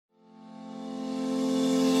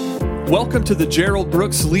Welcome to the Gerald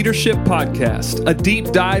Brooks Leadership Podcast, a deep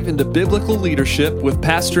dive into biblical leadership with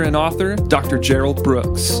pastor and author Dr. Gerald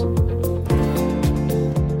Brooks.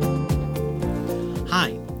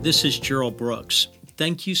 Hi, this is Gerald Brooks.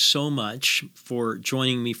 Thank you so much for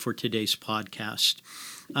joining me for today's podcast.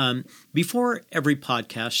 Before every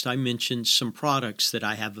podcast, I mention some products that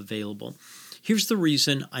I have available. Here's the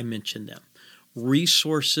reason I mention them.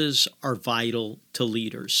 Resources are vital to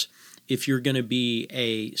leaders. If you're going to be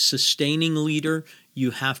a sustaining leader,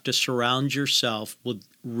 you have to surround yourself with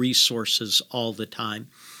resources all the time.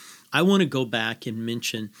 I want to go back and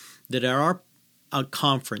mention that at our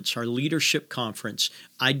conference, our leadership conference,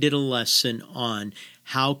 I did a lesson on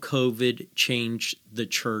how COVID changed the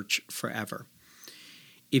church forever.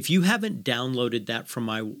 If you haven't downloaded that from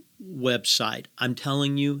my website, I'm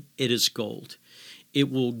telling you, it is gold.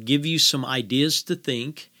 It will give you some ideas to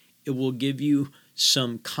think. It will give you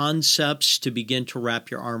some concepts to begin to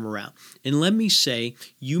wrap your arm around. And let me say,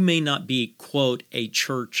 you may not be, quote, a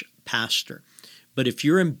church pastor, but if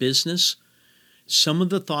you're in business, some of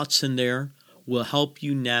the thoughts in there will help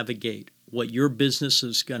you navigate what your business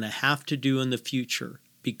is going to have to do in the future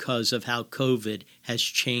because of how COVID has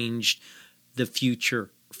changed the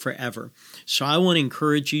future forever. So I want to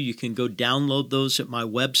encourage you. You can go download those at my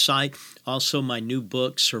website. Also, my new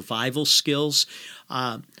book, Survival Skills.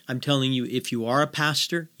 I'm telling you, if you are a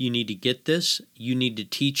pastor, you need to get this. You need to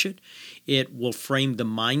teach it. It will frame the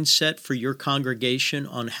mindset for your congregation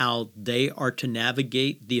on how they are to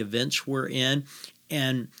navigate the events we're in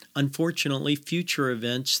and, unfortunately, future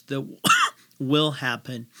events that will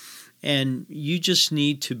happen. And you just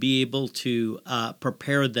need to be able to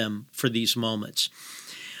prepare them for these moments.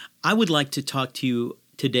 I would like to talk to you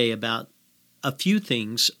today about a few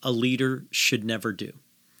things a leader should never do.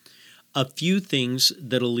 A few things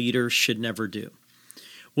that a leader should never do.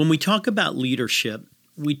 When we talk about leadership,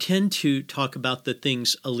 we tend to talk about the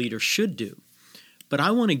things a leader should do. But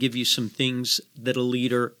I want to give you some things that a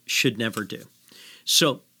leader should never do.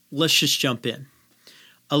 So let's just jump in.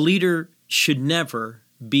 A leader should never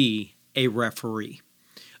be a referee.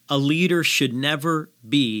 A leader should never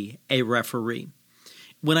be a referee.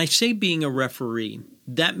 When I say being a referee,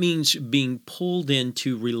 that means being pulled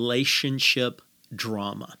into relationship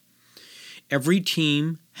drama. Every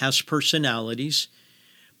team has personalities.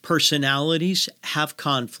 Personalities have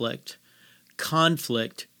conflict.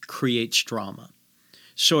 Conflict creates drama.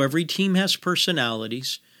 So every team has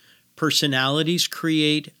personalities. Personalities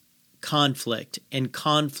create conflict, and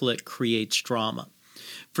conflict creates drama.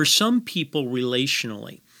 For some people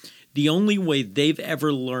relationally, the only way they've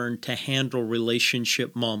ever learned to handle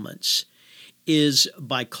relationship moments is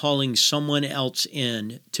by calling someone else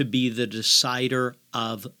in to be the decider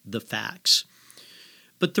of the facts.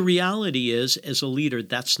 But the reality is, as a leader,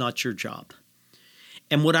 that's not your job.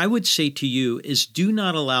 And what I would say to you is do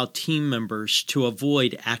not allow team members to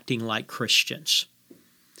avoid acting like Christians.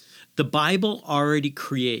 The Bible already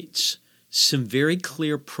creates some very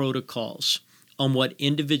clear protocols on what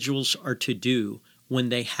individuals are to do when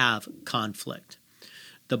they have conflict.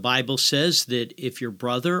 The Bible says that if your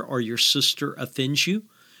brother or your sister offends you,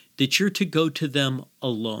 that you're to go to them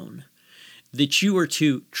alone, that you are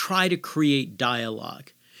to try to create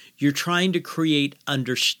dialogue. You're trying to create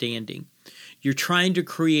understanding. You're trying to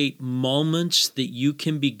create moments that you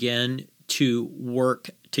can begin to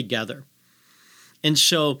work together. And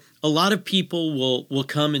so a lot of people will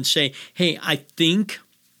come and say, hey, I think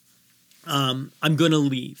I'm going to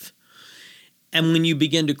leave. And when you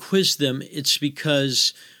begin to quiz them, it's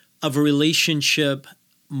because of a relationship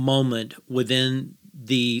moment within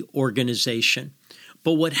the organization.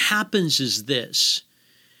 But what happens is this.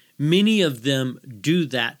 Many of them do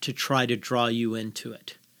that to try to draw you into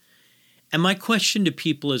it. And my question to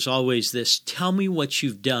people is always this. Tell me what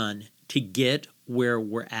you've done to get where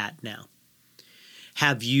we're at now.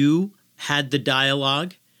 Have you had the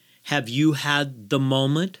dialogue? Have you had the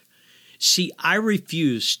moment? See, I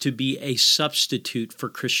refuse to be a substitute for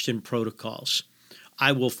Christian protocols.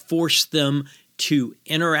 I will force them to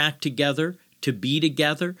interact together, to be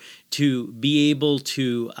able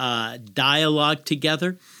to dialogue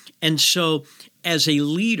together. And so, as a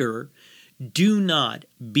leader, do not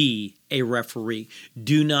be a referee.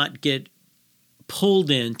 Do not get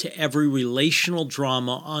pulled into every relational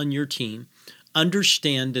drama on your team.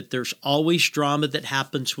 Understand that there's always drama that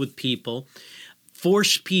happens with people.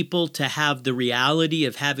 Force people to have the reality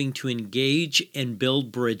of having to engage and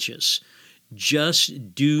build bridges.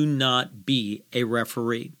 Just do not be a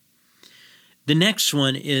referee. The next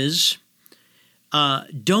one is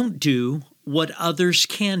don't do what others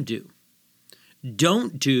can do.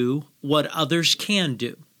 Don't do what others can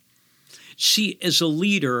do. See, as a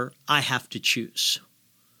leader, I have to choose.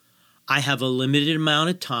 I have a limited amount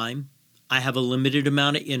of time. I have a limited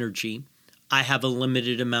amount of energy. I have a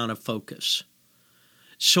limited amount of focus.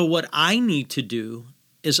 So what I need to do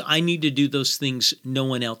is I need to do those things no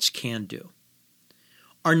one else can do,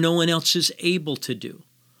 or no one else is able to do,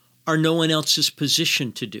 or no one else is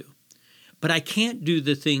positioned to do. But I can't do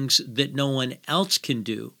the things that no one else can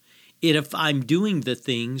do if I'm doing the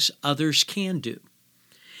things others can do.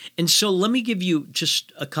 And so let me give you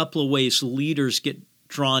just a couple of ways leaders get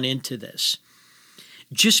drawn into this.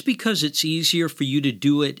 Just because it's easier for you to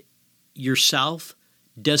do it yourself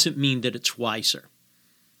doesn't mean that it's wiser.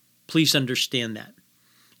 Please understand that.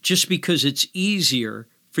 Just because it's easier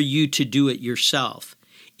for you to do it yourself,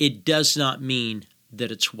 it does not mean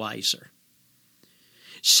that it's wiser.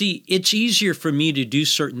 See, it's easier for me to do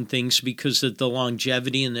certain things because of the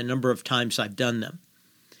longevity and the number of times I've done them.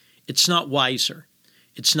 It's not wiser.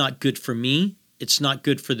 It's not good for me. It's not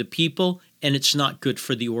good for the people, and it's not good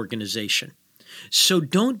for the organization. So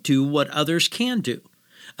don't do what others can do.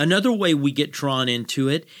 Another way we get drawn into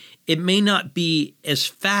it, it may not be as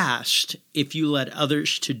fast if you let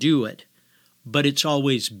others to do it, but it's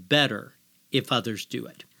always better if others do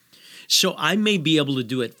it. So I may be able to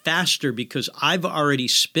do it faster because I've already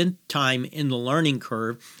spent time in the learning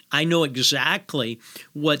curve. I know exactly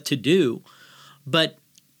what to do, but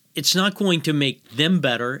it's not going to make them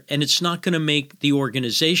better, and it's not going to make the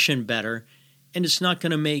organization better, and it's not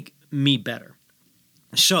going to make me better.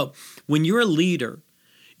 So when you're a leader,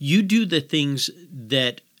 you do the things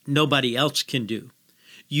that nobody else can do.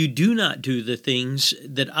 You do not do the things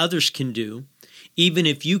that others can do, even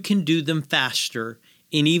if you can do them faster,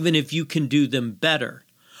 and even if you can do them better.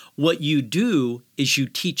 What you do is you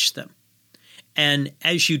teach them. And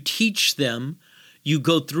as you teach them, you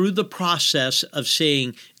go through the process of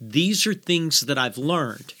saying, these are things that I've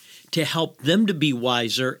learned to help them to be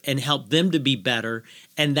wiser and help them to be better,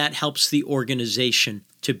 and that helps the organization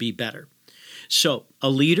to be better. So a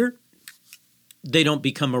leader, they don't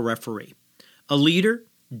become a referee. A leader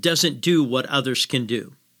doesn't do what others can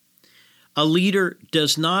do. A leader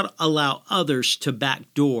does not allow others to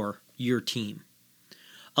backdoor your team.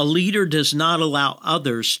 A leader does not allow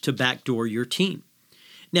others to backdoor your team.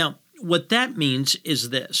 Now, what that means is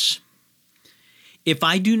this. If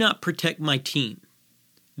I do not protect my team,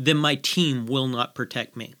 then my team will not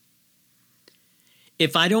protect me.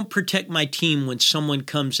 If I don't protect my team when someone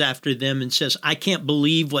comes after them and says, I can't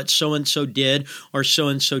believe what so-and-so did or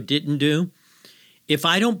so-and-so didn't do, if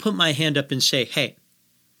I don't put my hand up and say, hey,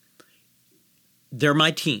 they're my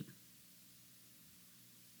team,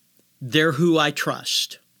 they're who I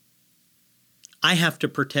trust, I have to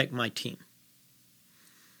protect my team.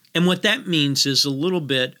 And what that means is a little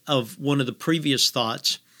bit of one of the previous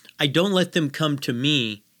thoughts. I don't let them come to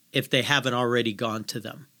me if they haven't already gone to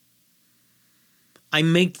them. I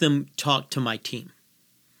make them talk to my team.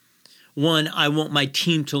 One, I want my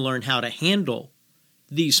team to learn how to handle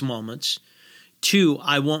these moments. Two,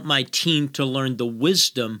 I want my team to learn the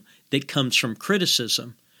wisdom that comes from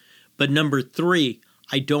criticism. But number three,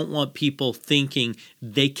 I don't want people thinking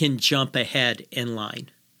they can jump ahead in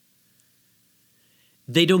line.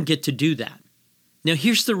 They don't get to do that. Now,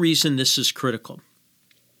 here's the reason this is critical.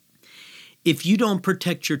 If you don't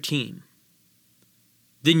protect your team,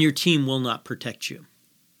 then your team will not protect you.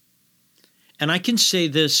 And I can say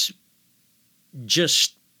this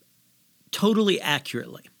just totally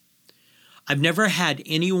accurately. I've never had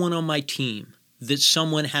anyone on my team that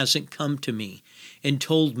someone hasn't come to me and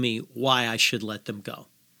told me why I should let them go.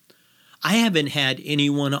 I haven't had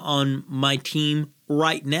anyone on my team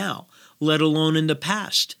right now, let alone in the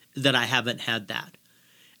past, that I haven't had that.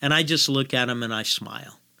 And I just look at them and I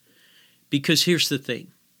smile. Because here's the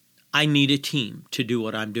thing. I need a team to do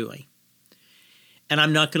what I'm doing. And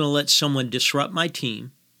I'm not going to let someone disrupt my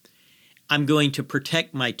team. I'm going to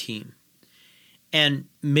protect my team. And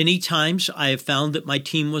many times I have found that my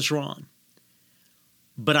team was wrong.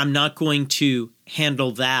 But I'm not going to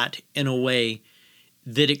handle that in a way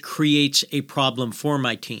that it creates a problem for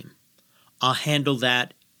my team. I'll handle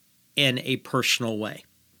that in a personal way.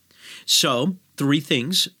 So, 3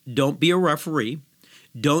 things. Don't be a referee.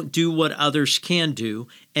 Don't do what others can do.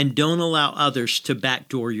 And don't allow others to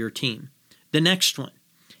backdoor your team. The next one.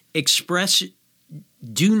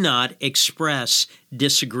 Do not express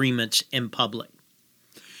disagreements in public.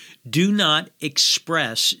 Do not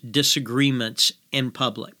express disagreements in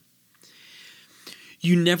public.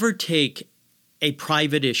 You never take a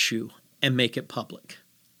private issue and make it public.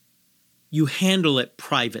 You handle it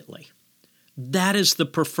privately. That is the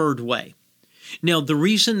preferred way. Now, the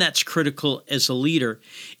reason that's critical as a leader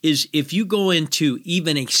is if you go into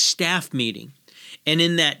even a staff meeting, and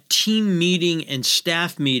in that team meeting and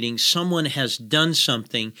staff meeting, someone has done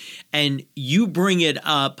something and you bring it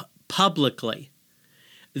up publicly,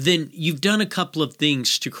 then you've done a couple of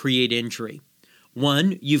things to create injury.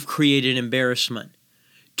 One, you've created embarrassment.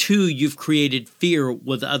 Two, you've created fear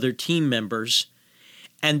with other team members.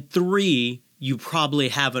 And three, you probably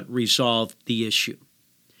haven't resolved the issue.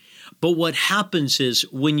 But what happens is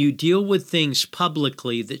when you deal with things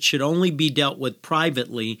publicly that should only be dealt with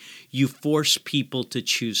privately, you force people to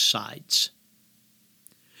choose sides.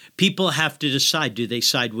 People have to decide, do they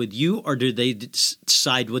side with you or do they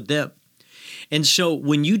side with them? And so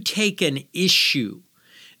when you take an issue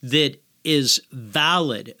that is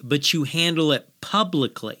valid, but you handle it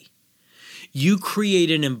publicly, you create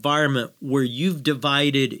an environment where you've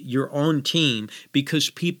divided your own team because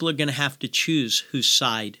people are going to have to choose whose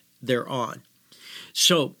side they're on.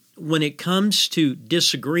 So when it comes to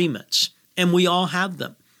disagreements, and we all have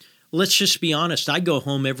them, let's just be honest, I go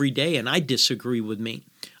home every day and I disagree with me.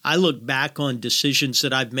 I look back on decisions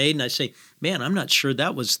that I've made and I say, man, I'm not sure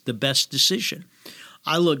that was the best decision.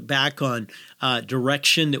 I look back on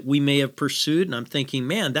direction that we may have pursued and I'm thinking,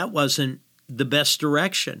 man, that wasn't the best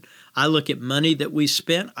direction. I look at money that we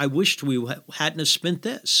spent. I wished we hadn't have spent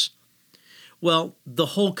this. Well, the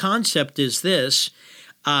whole concept is this.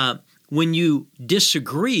 When you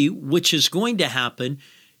disagree, which is going to happen,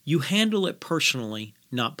 you handle it personally,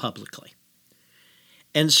 not publicly.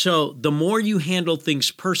 And so the more you handle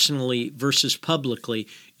things personally versus publicly,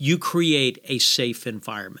 you create a safe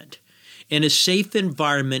environment. And a safe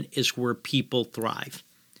environment is where people thrive.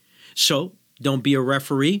 So don't be a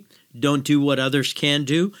referee. Don't do what others can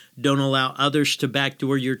do. Don't allow others to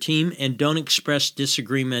backdoor your team. And don't express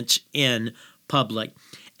disagreements in public.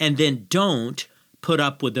 And then don't put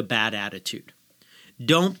up with a bad attitude.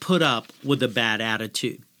 Don't put up with a bad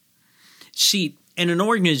attitude. See, in an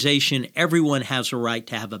organization, everyone has a right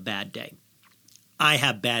to have a bad day. I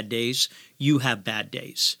have bad days. You have bad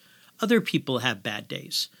days. Other people have bad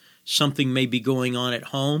days. Something may be going on at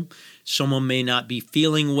home. Someone may not be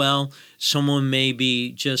feeling well. Someone may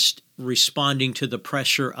be just responding to the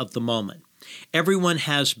pressure of the moment. Everyone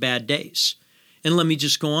has bad days. And let me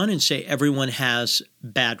just go on and say everyone has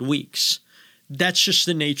bad weeks. That's just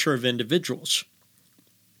the nature of individuals.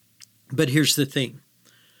 But here's the thing.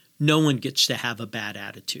 No one gets to have a bad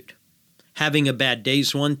attitude. Having a bad day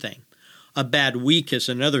is one thing. A bad week is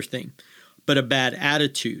another thing. But a bad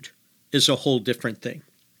attitude is a whole different thing.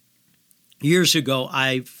 Years ago,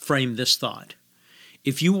 I framed this thought.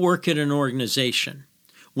 If you work at an organization,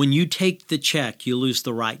 when you take the check, you lose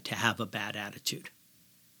the right to have a bad attitude.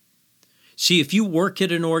 See, if you work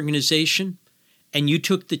at an organization and you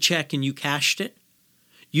took the check and you cashed it,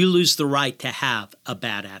 you lose the right to have a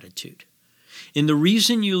bad attitude. And the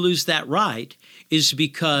reason you lose that right is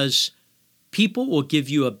because people will give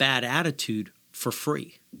you a bad attitude for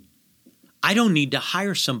free. I don't need to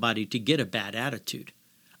hire somebody to get a bad attitude.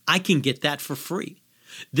 I can get that for free.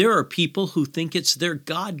 There are people who think it's their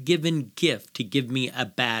God-given gift to give me a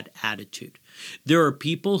bad attitude. There are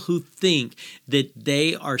people who think that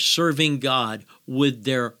they are serving God with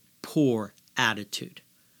their poor attitude.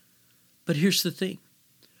 But here's the thing.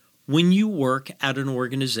 When you work at an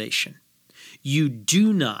organization, you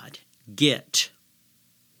do not get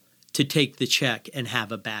to take the check and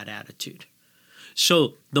have a bad attitude.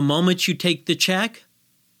 So the moment you take the check,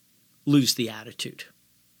 lose the attitude.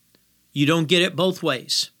 You don't get it both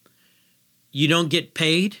ways. You don't get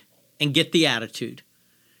paid and get the attitude.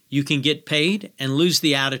 You can get paid and lose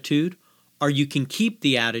the attitude, or you can keep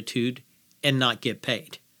the attitude and not get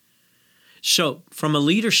paid. So from a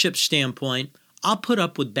leadership standpoint, I'll put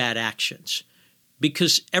up with bad actions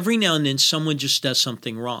because every now and then someone just does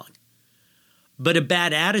something wrong. But a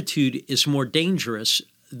bad attitude is more dangerous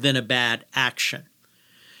than a bad action.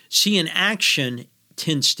 See, an action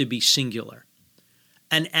tends to be singular.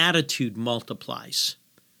 An attitude multiplies.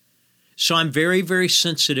 So I'm very, very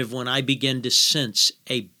sensitive when I begin to sense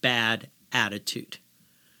a bad attitude.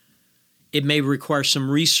 It may require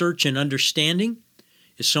some research and understanding.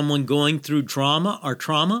 Is someone going through drama or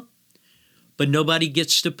trauma? But nobody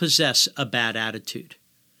gets to possess a bad attitude.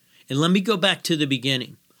 And let me go back to the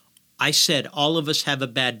beginning. I said all of us have a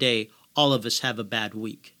bad day. All of us have a bad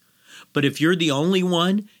week. But if you're the only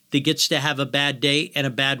one that gets to have a bad day and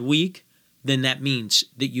a bad week, then that means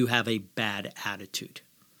that you have a bad attitude.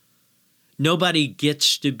 Nobody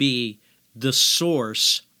gets to be the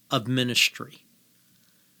source of ministry.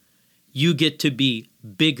 You get to be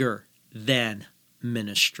bigger than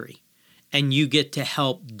ministry, and you get to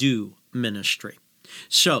help do ministry.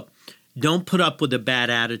 So Don't put up with a bad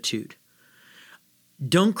attitude.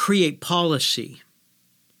 Don't create policy.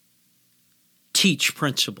 Teach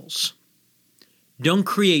principles. Don't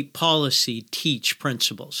create policy, teach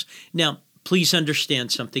principles. Now, please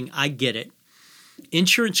understand something. I get it.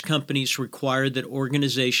 Insurance companies require that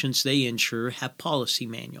organizations they insure have policy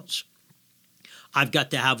manuals. I've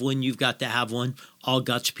got to have one. You've got to have one. All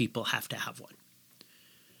guts people have to have one.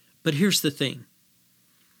 But here's the thing.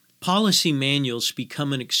 Policy manuals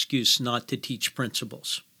become an excuse not to teach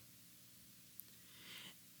principles.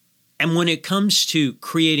 And when it comes to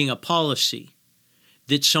creating a policy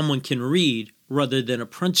that someone can read rather than a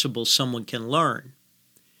principle someone can learn,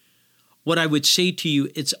 what I would say to you,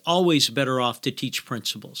 it's always better off to teach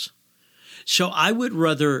principles. So I would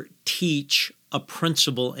rather teach a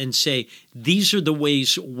principle and say, these are the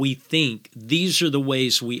ways we think, these are the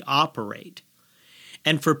ways we operate,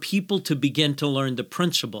 and for people to begin to learn the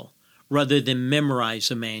principle rather than memorize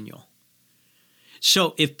a manual.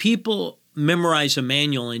 So if people memorize a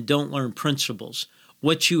manual and don't learn principles,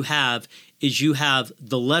 what you have is you have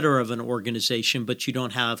the letter of an organization, but you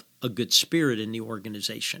don't have a good spirit in the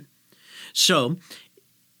organization. So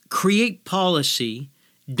create policy.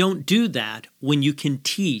 Don't do that when you can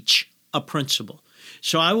teach a principle.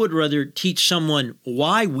 So I would rather teach someone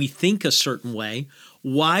why we think a certain way,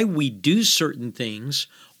 why we do certain things,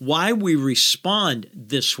 why we respond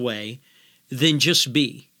this way, than just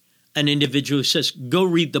be an individual who says, go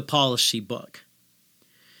read the policy book.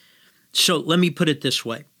 So let me put it this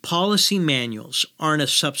way. Policy manuals aren't a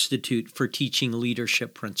substitute for teaching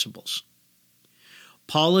leadership principles.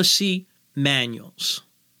 Policy manuals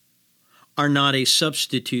are not a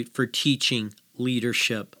substitute for teaching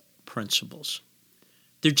leadership principles.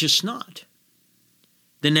 They're just not.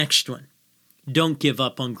 The next one, don't give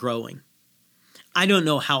up on growing. I don't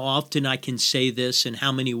know how often I can say this and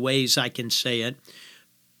how many ways I can say it,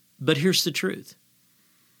 but here's the truth.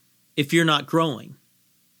 If you're not growing,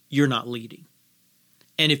 you're not leading.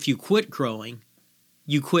 And if you quit growing,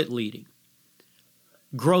 you quit leading.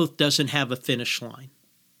 Growth doesn't have a finish line.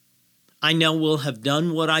 I now will have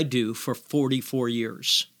done what I do for 44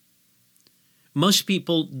 years. Most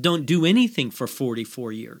people don't do anything for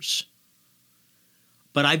 44 years.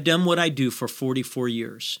 But I've done what I do for 44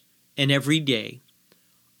 years. And every day,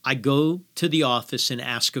 I go to the office and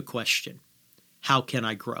ask a question. How can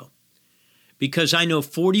I grow? Because I know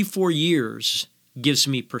 44 years gives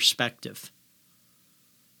me perspective.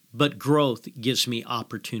 But growth gives me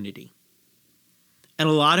opportunity. And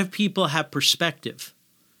a lot of people have perspective,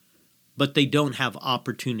 but they don't have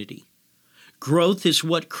opportunity. Growth is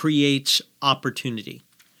what creates opportunity.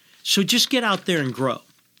 So just get out there and grow.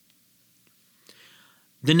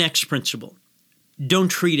 The next principle, don't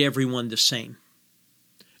treat everyone the same.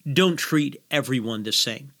 Don't treat everyone the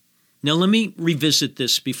same. Now let me revisit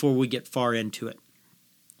this before we get far into it.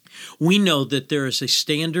 We know that there is a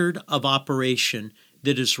standard of operation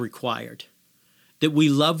that is required, that we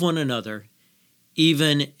love one another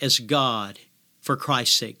even as God, for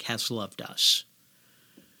Christ's sake, has loved us.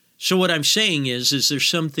 So what I'm saying is there's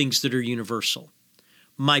some things that are universal.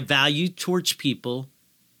 My value towards people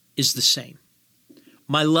is the same.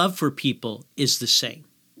 My love for people is the same.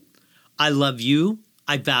 I love you.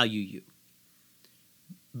 I value you.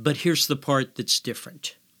 But here's the part that's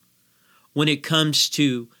different. When it comes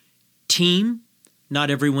to team,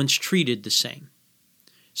 not everyone's treated the same.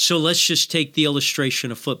 So let's just take the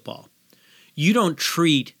illustration of football. You don't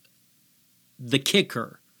treat the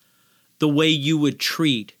kicker the way you would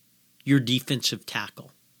treat your defensive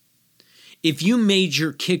tackle. If you made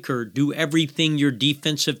your kicker do everything your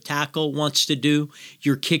defensive tackle wants to do,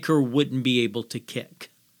 your kicker wouldn't be able to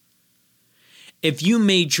kick. If you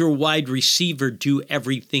made your wide receiver do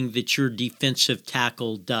everything that your defensive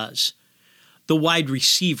tackle does, the wide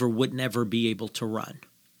receiver would never be able to run.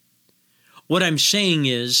 What I'm saying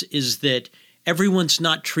is that everyone's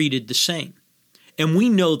not treated the same. And we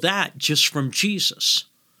know that just from Jesus,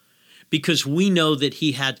 because we know that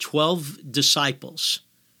he had 12 disciples,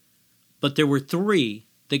 but there were 3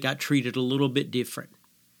 that got treated a little bit different.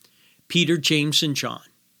 Peter, James, and John.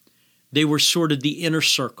 They were sort of the inner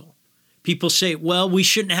circle. People say, well, we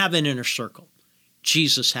shouldn't have an inner circle.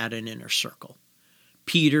 Jesus had an inner circle.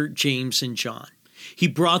 Peter, James, and John. He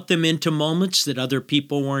brought them into moments that other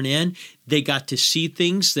people weren't in. They got to see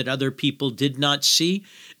things that other people did not see.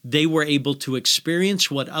 They were able to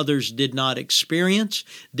experience what others did not experience.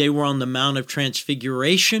 They were on the Mount of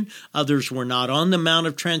Transfiguration. Others were not on the Mount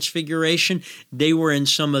of Transfiguration. They were in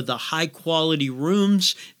some of the high-quality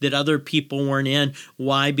rooms that other people weren't in.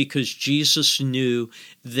 Why? Because Jesus knew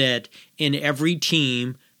that in every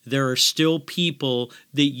team, there are still people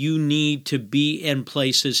that you need to be in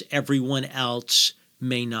places everyone else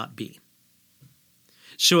may not be.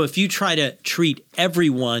 So if you try to treat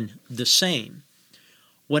everyone the same,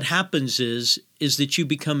 what happens is that you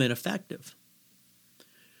become ineffective.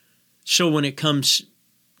 So when it comes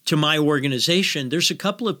to my organization, there's a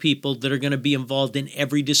couple of people that are going to be involved in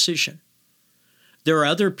every decision. There are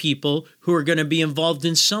other people who are going to be involved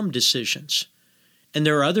in some decisions. And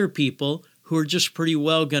there are other people who are just pretty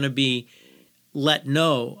well going to be let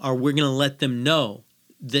know, or we're going to let them know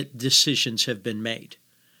that decisions have been made.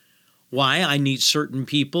 Why? I need certain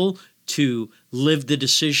people to live the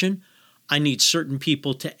decision. I need certain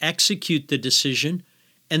people to execute the decision.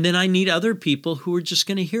 And then I need other people who are just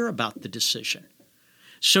going to hear about the decision.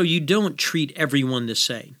 So you don't treat everyone the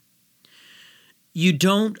same. You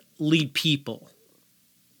don't lead people,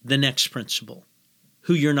 the next principle,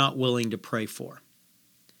 who you're not willing to pray for.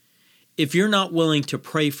 If you're not willing to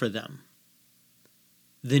pray for them,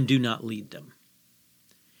 then do not lead them.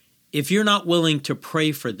 If you're not willing to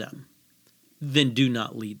pray for them, then do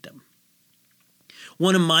not lead them.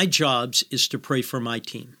 One of my jobs is to pray for my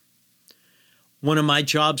team. One of my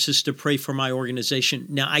jobs is to pray for my organization.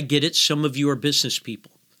 Now, I get it. Some of you are business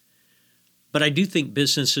people. But I do think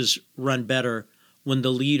businesses run better when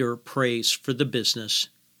the leader prays for the business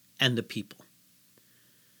and the people.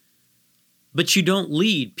 But you don't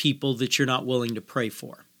lead people that you're not willing to pray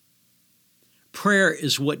for. Prayer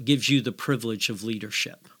is what gives you the privilege of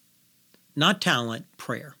leadership. Not talent,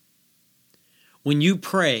 prayer. When you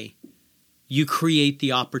pray, you create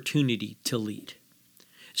the opportunity to lead.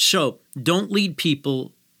 So don't lead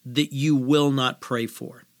people that you will not pray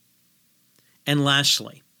for. And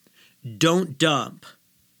lastly, don't dump,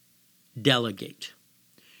 delegate.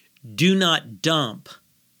 Do not dump,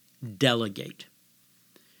 delegate.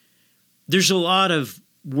 There's a lot of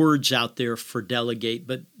words out there for delegate,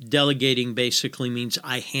 but delegating basically means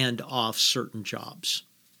I hand off certain jobs.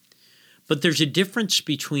 But there's a difference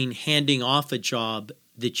between handing off a job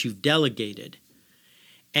that you've delegated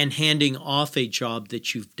and handing off a job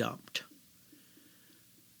that you've dumped.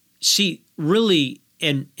 See, really,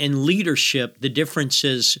 in leadership, the difference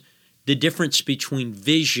is the difference between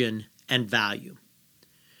vision and value.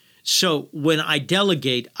 So when I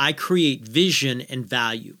delegate, I create vision and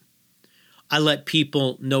value. I let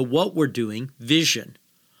people know what we're doing, vision.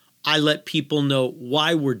 I let people know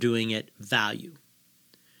why we're doing it, value.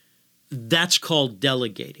 That's called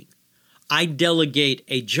delegating. I delegate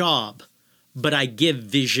a job, but I give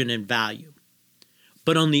vision and value.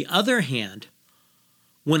 But on the other hand,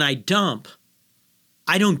 when I dump,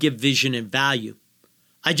 I don't give vision and value.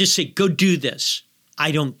 I just say, go do this.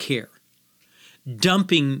 I don't care.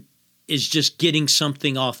 Dumping is just getting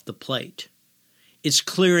something off the plate. It's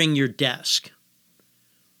clearing your desk,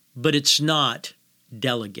 but it's not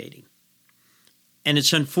delegating. And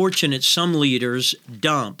it's unfortunate some leaders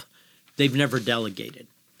dump. They've never delegated.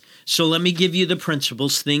 So let me give you the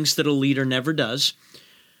principles, things that a leader never does.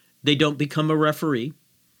 They don't become a referee.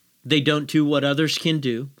 They don't do what others can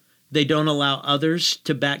do. They don't allow others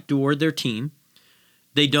to backdoor their team.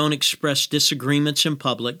 They don't express disagreements in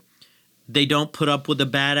public. They don't put up with a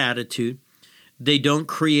bad attitude. They don't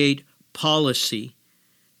create policy.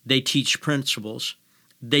 They teach principles.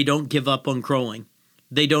 They don't give up on growing.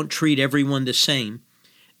 They don't treat everyone the same.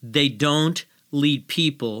 They don't lead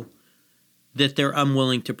people that they're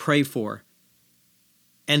unwilling to pray for.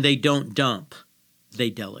 And they don't dump. They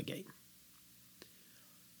delegate.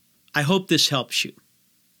 I hope this helps you.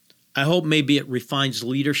 I hope maybe it refines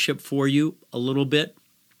leadership for you a little bit.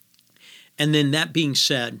 And then that being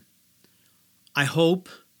said, I hope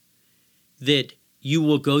that you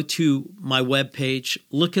will go to my webpage,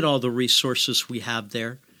 look at all the resources we have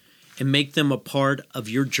there, and make them a part of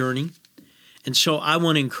your journey. And so I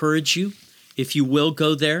want to encourage you, if you will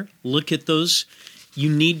go there, look at those. You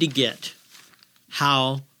need to get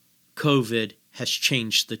how COVID has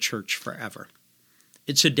changed the church forever.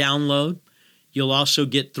 It's a download. You'll also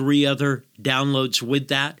get 3 other downloads with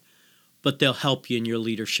that, but they'll help you in your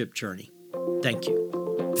leadership journey. Thank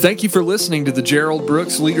you. Thank you for listening to the Gerald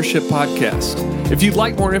Brooks Leadership Podcast. If you'd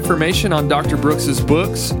like more information on Dr. Brooks's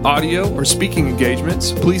books, audio, or speaking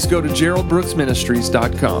engagements, please go to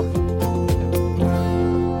geraldbrooksministries.com.